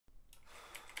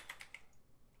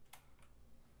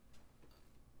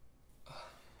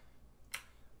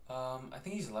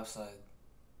think he's left side.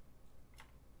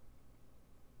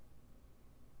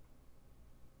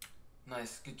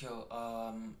 Nice, good kill.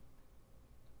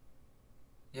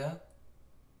 Yeah?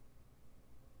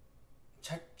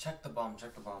 Check the bomb,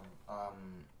 check the bomb.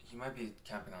 He might be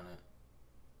camping on it.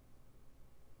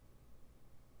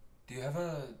 Do you have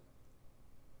a...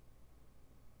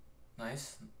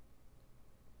 Nice.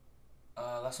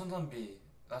 Last one's on B.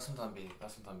 Last one's on B.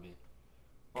 Last one's on B.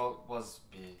 Well, was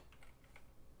B.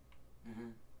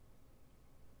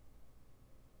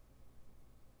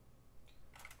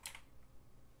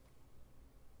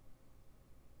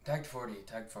 Tagged 40,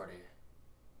 tagged 40.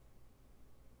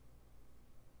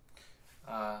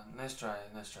 Nice try,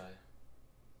 nice try.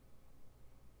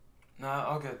 Nah,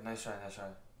 all good. Nice try, nice try,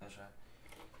 nice try.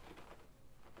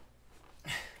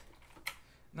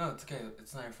 No, it's okay.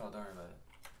 It's not your fault. Don't worry about it.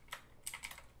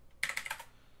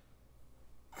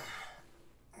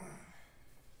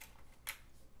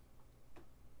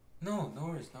 No, no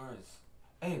worries, no worries.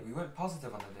 Hey, we went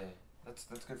positive on the day. That's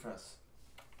good for us.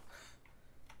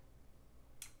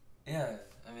 Yeah,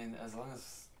 I mean, as long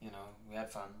as, you know, we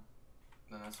had fun,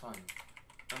 then that's fine.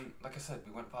 And like I said,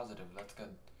 we went positive. That's good.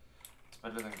 It's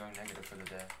better than going negative for the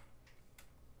day.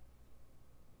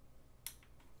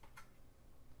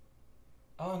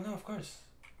 Oh, no, of course.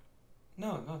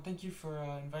 No, thank you for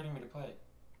inviting me to play. It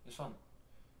was fun.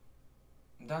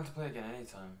 I'm down to play again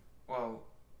anytime. Well,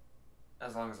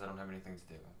 as long as I don't have anything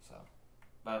to do, so.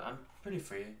 But I'm pretty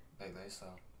free lately, so.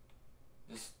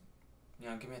 Just, you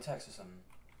know, give me a text or something.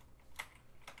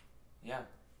 Yeah.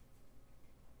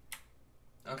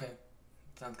 Okay.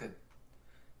 Sounds good.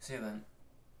 See you then.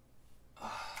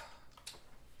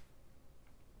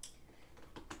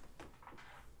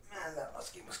 Man, that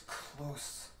last game was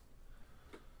close.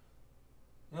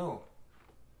 Yo.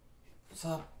 What's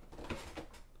up?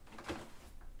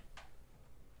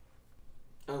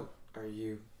 Oh, are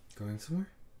you going somewhere?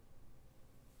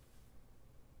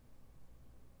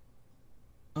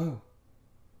 Oh.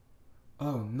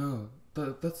 Oh, no.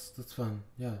 That's fine.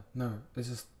 Yeah, no. It's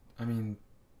just, I mean,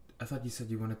 I thought you said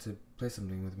you wanted to play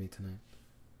something with me tonight.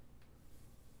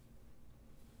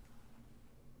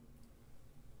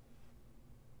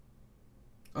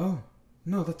 Oh,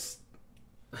 no, that's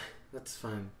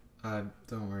fine.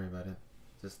 Don't worry about it.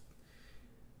 Just,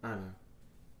 I don't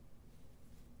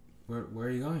know. Where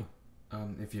are you going?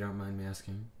 If you don't mind me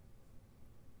asking.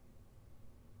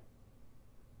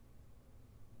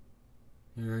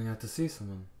 You're going out to see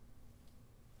someone.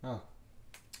 Oh.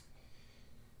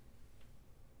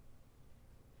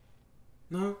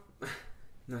 No,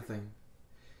 nothing.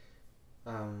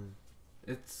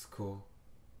 It's cool.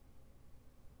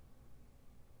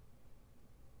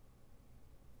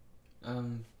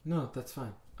 No, that's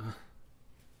fine.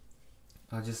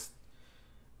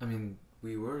 I mean,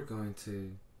 we were going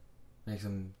to make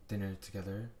some dinner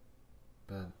together,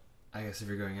 but I guess if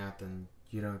you're going out, then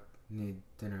you don't need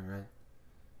dinner, right?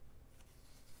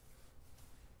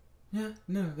 Yeah,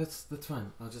 no, that's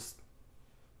fine. I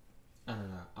don't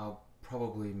know, I'll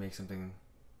probably make something,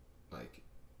 like,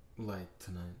 light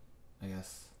tonight, I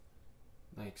guess.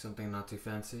 Like, something not too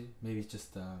fancy. Maybe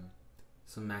just,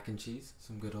 some mac and cheese.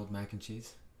 Some good old mac and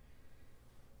cheese.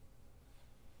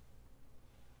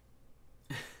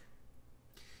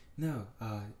 No,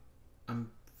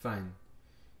 I'm fine.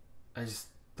 I just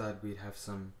thought we'd have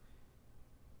some...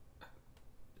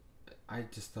 I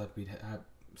just thought we'd have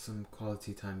some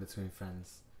quality time between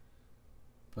friends.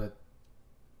 But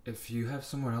if you have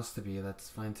somewhere else to be, that's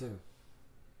fine too.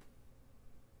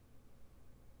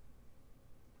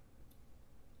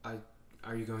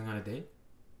 Are you going on a date?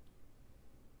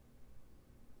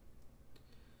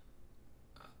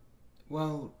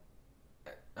 Well,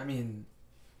 I mean,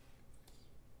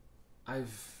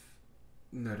 I've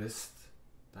noticed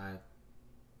that,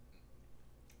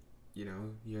 you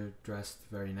know, you're dressed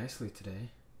very nicely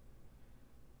today.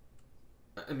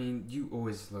 I mean, you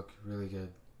always look really good.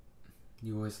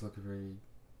 You always look very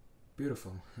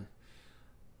beautiful.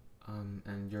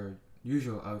 And your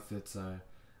usual outfits are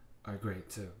great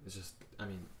too. It's just, I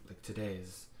mean, like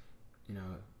today's, you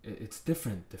know, it's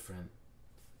different.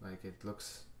 Like, it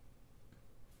looks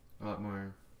a lot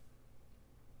more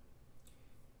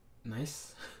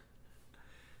nice.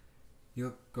 You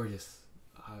look gorgeous.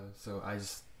 So I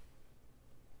just,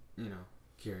 you know,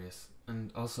 curious.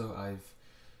 And also, I've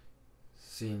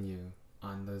seen you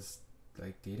on those,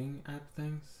 like, dating app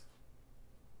things.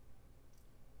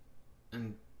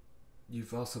 And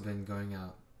you've also been going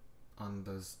out on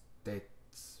those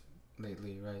dates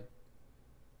lately, right?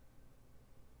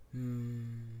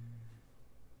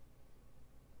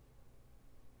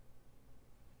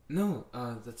 No,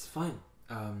 that's fine.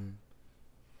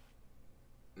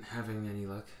 having any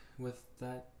luck with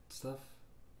that stuff?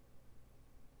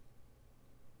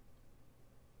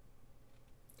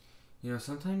 You know,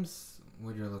 sometimes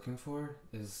what you're looking for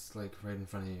is like right in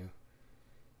front of you.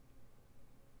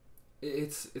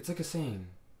 It's like a saying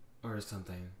or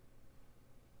something.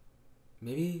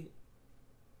 Maybe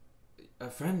a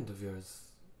friend of yours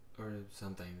or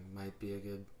something might be a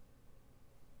good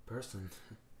person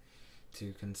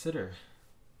to consider.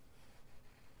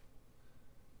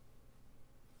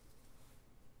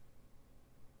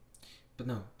 But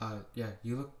no, yeah,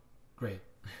 you look great.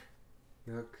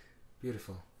 You look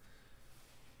beautiful.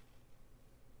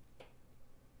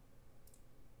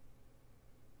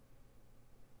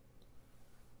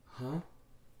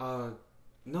 Huh?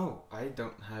 No, I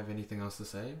don't have anything else to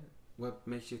say. What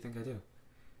makes you think I do?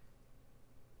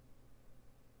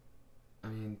 I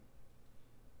mean,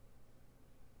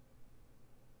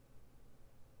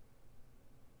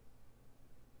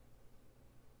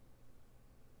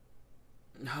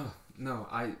 no, no,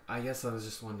 I guess I was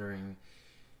just wondering,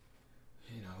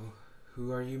 you know,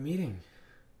 who are you meeting?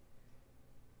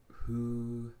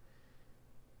 Who,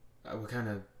 what kind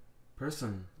of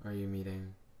person are you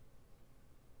meeting?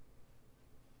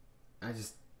 I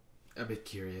just, a bit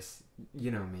curious.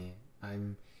 You know me.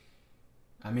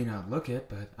 I may not look it,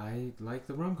 but I like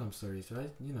the rom-com stories,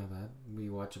 right? You know that. We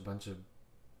watch a bunch of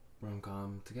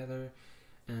rom-com together,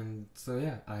 and so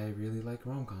yeah, I really like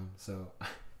rom-com, so,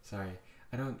 sorry.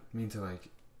 I don't mean to, like,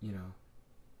 you know,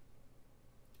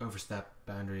 overstep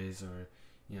boundaries or,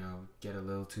 you know, get a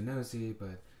little too nosy,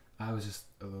 but I was just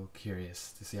a little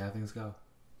curious to see how things go.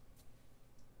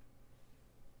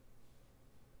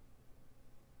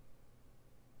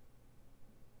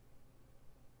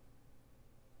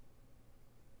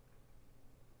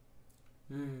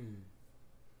 Hmm,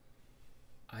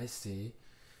 I see.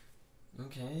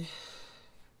 Okay,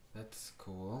 that's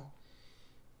cool.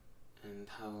 And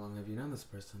how long have you known this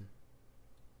person?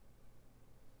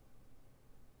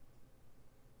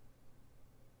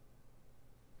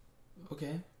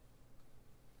 Okay.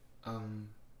 Um,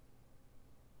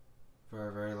 for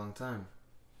a very long time.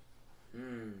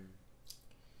 Hmm.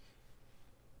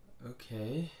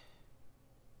 Okay.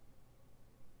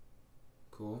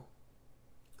 Cool.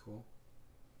 Cool.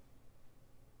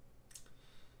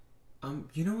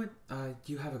 You know what?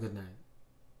 You have a good night.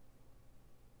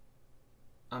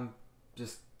 I'm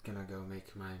just gonna go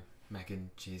make my mac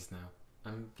and cheese now.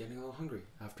 I'm getting a little hungry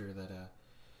after that,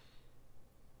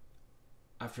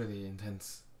 after the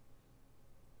intense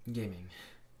gaming.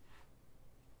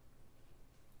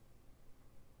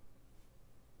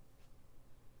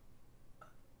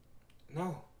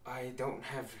 No, I don't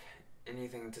have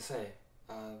anything to say.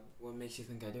 What makes you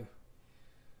think I do?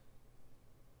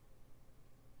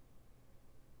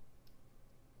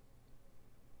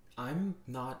 I'm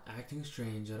not acting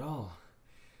strange at all.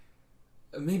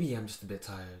 Maybe I'm just a bit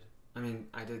tired. I mean,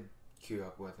 I did queue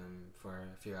up with him for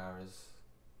a few hours.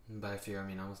 By a few, I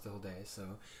mean almost the whole day, so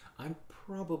I'm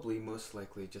probably most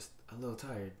likely just a little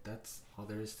tired. That's all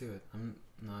there is to it. I'm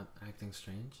not acting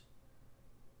strange.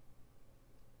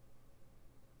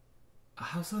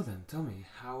 How so then? Tell me,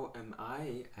 how am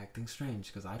I acting strange?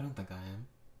 Because I don't think I am.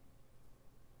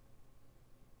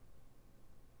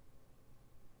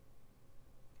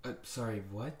 Sorry,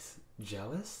 what?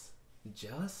 Jealous?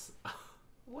 Jealous?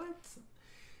 What?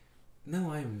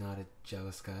 No, I'm not a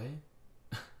jealous guy.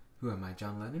 Who am I,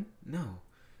 John Lennon? No,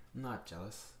 I'm not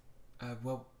jealous.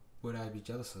 What would I be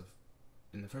jealous of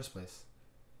in the first place?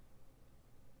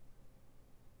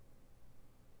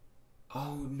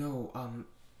 Oh, no,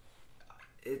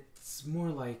 it's more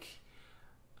like,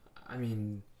 I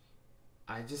mean,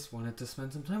 I just wanted to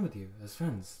spend some time with you as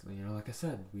friends. You know, like I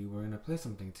said, we were gonna play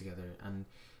something together, and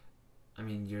I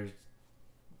mean, you're,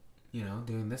 you know,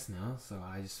 doing this now, so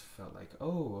I just felt like,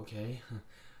 oh, okay,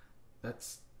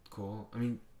 that's cool. I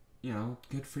mean, you know,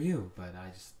 good for you, but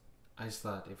I just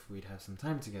thought if we'd have some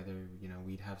time together, you know,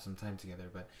 we'd have some time together.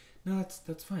 But no,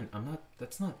 that's fine. I'm not.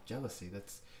 That's not jealousy.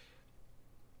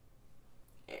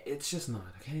 It's just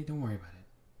not. Okay, don't worry about it.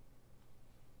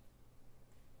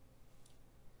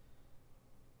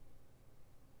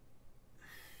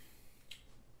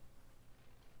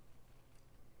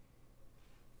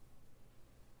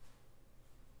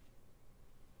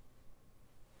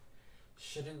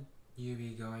 Shouldn't you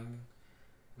be going,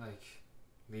 like,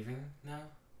 leaving now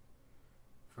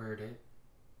for your date?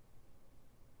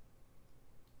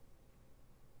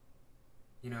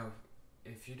 You know,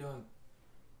 if you don't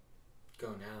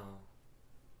go now,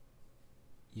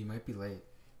 you might be late,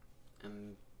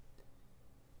 and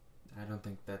I don't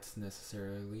think that's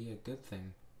necessarily a good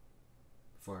thing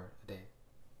for a date.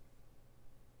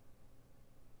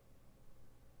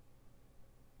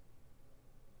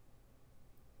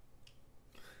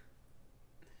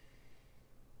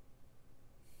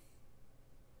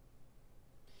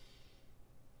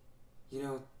 You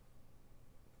know,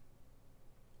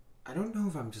 I don't know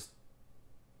if I'm just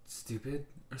stupid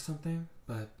or something,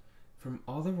 but from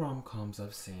all the rom-coms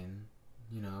I've seen,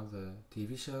 you know, the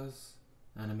TV shows,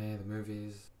 anime, the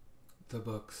movies, the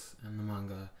books, and the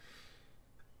manga,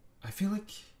 I feel like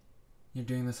you're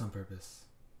doing this on purpose.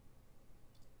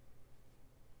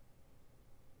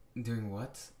 Doing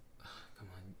what? Come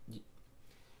on.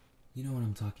 You know what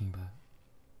I'm talking about.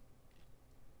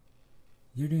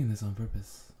 You're doing this on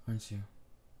purpose, aren't you?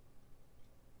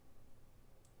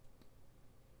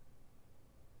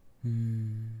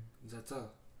 Is that so?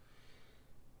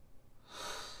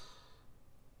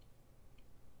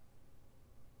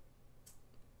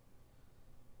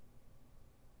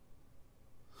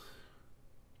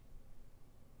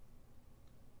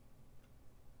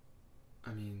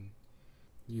 I mean,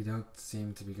 you don't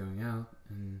seem to be going out,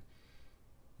 and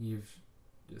you've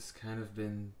just kind of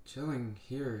been chilling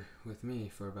here with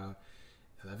me for about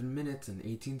 11 minutes and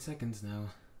 18 seconds now.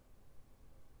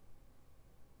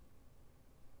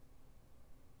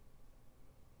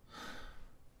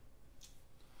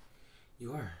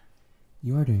 You are.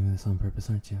 You are doing this on purpose,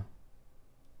 aren't you?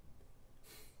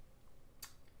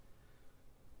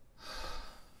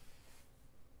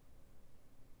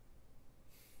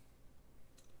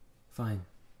 Fine.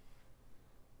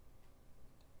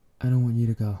 I don't want you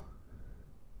to go.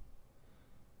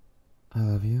 I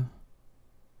love you.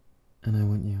 And I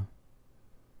want you.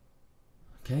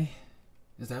 Okay?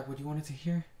 Is that what you wanted to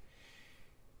hear?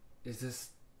 Is this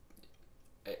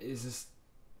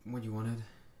what you wanted?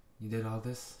 You did all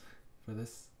this for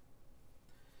this?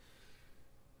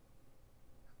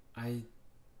 I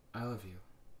love you.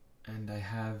 And I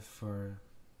have for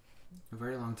a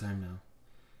very long time now.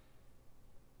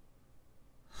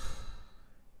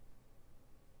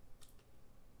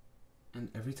 And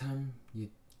every time you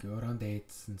go out on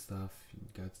dates and stuff, you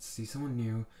go to see someone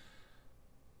new.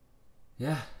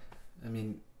 Yeah, I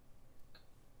mean,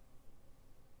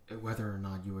 whether or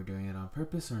not you were doing it on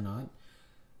purpose or not,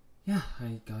 yeah,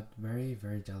 I got very,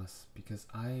 very jealous because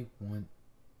I want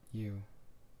you.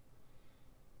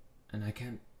 And I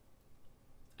can't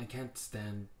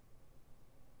stand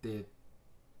the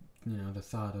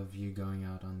thought of you going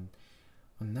out on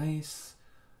nice,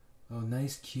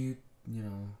 cute,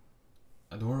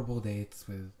 adorable dates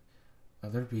with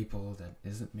other people that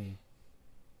isn't me.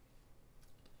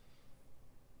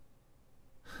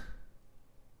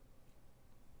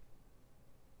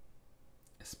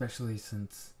 Especially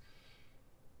since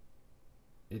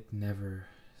it never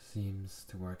seems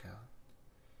to work out.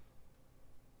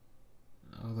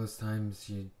 All those times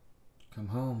you'd come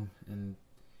home and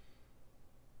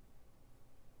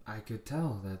I could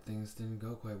tell that things didn't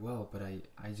go quite well, but I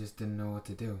just didn't know what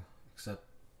to do except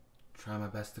try my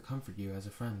best to comfort you as a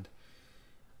friend.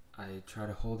 I try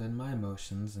to hold in my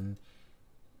emotions, and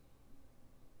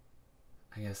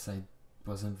I guess I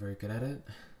wasn't very good at it.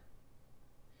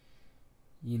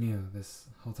 You knew this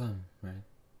whole time, right?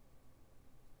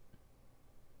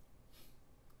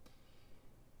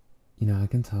 You know, I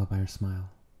can tell by your smile.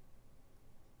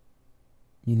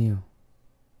 You knew.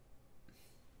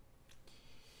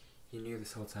 You knew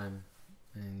this whole time,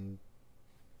 and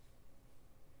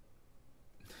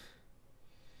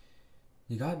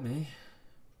you got me.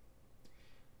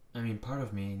 I mean, part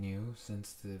of me knew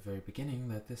since the very beginning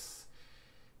that this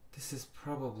is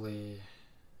probably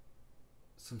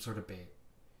some sort of bait.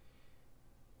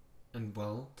 And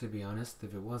well, to be honest,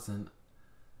 if it wasn't,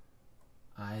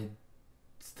 I'd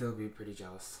still be pretty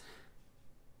jealous.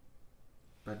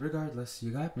 But regardless,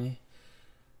 you got me.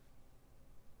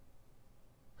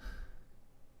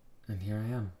 And here I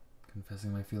am,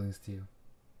 confessing my feelings to you.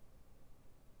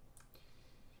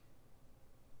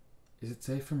 Is it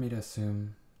safe for me to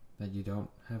assume that you don't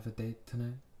have a date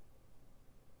tonight?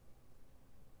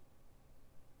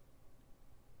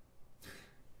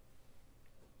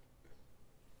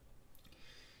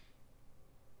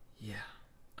 Yeah,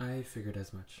 I figured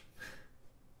as much.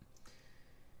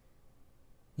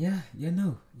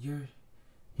 No,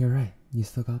 you're right. You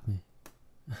still got me.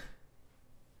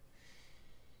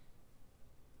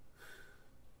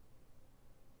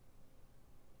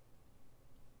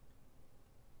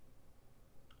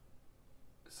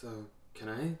 So, can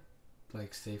I,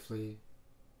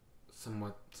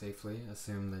 somewhat safely,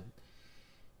 assume that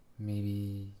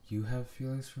maybe you have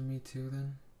feelings for me too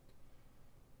then?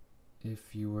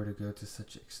 If you were to go to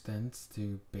such extents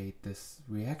to bait this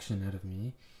reaction out of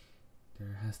me,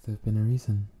 there has to have been a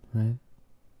reason, right?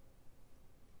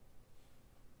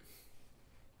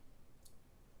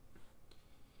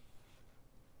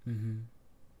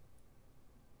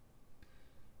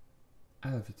 I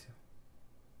love you too.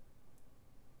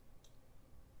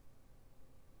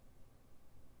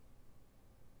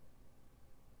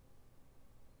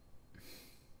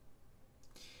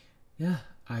 Yeah,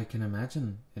 I can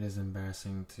imagine it is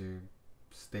embarrassing to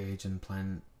stage and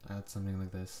plan out something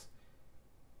like this.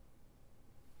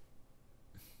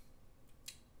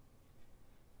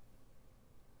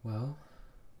 Well,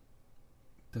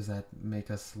 does that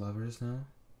make us lovers now?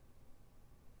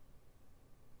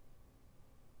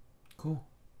 Cool.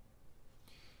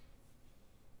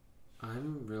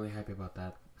 I'm really happy about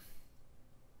that.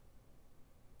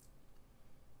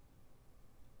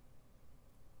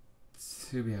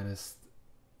 To be honest,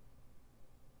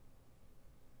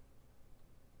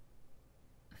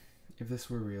 if this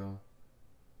were real,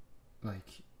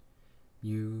 like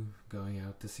you going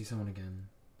out to see someone again,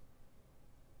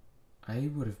 I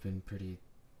would have been pretty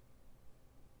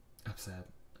upset.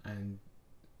 And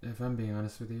if I'm being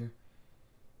honest with you,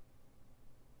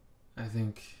 I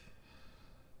think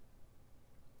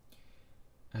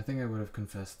I would have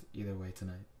confessed either way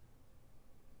tonight.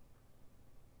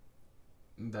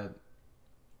 That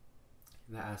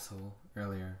the asshole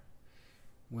earlier,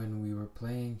 when we were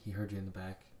playing, he heard you in the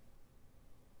back.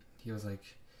 He was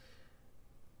like,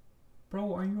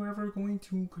 "Bro, are you ever going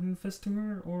to confess to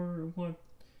her or what?"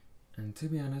 And to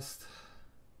be honest,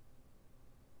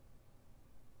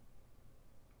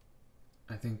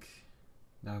 I think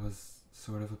that was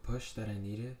sort of a push that I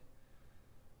needed.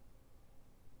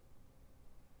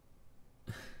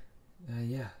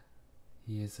 Yeah,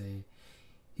 he is a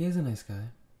nice guy.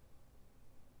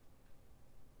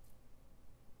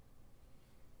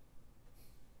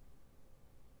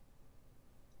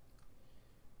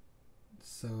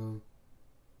 So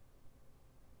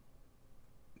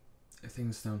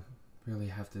things don't really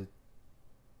have to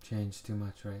change too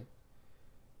much, right?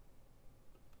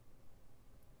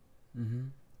 Mm-hmm.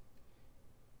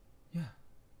 Yeah,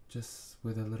 just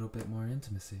with a little bit more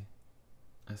intimacy,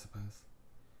 I suppose.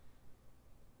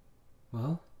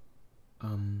 Well,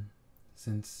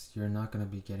 since you're not gonna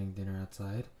be getting dinner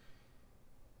outside,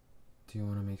 do you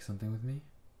want to make something with me?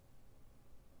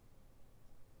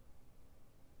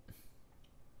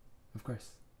 Of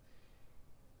course.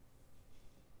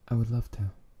 I would love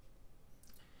to.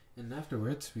 And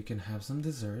afterwards, we can have some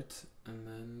dessert, and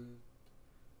then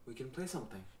we can play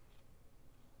something.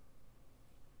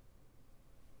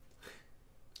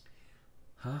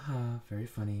 Haha, very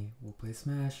funny. We'll play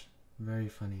Smash. Very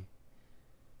funny.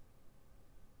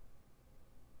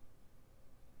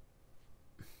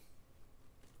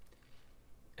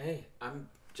 Hey, I'm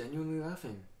genuinely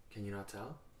laughing. Can you not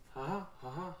tell? Haha,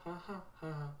 haha, haha,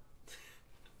 haha.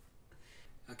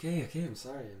 Okay, I'm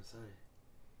sorry.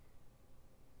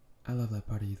 I love that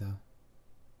part of you, though.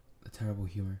 The terrible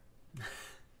humor.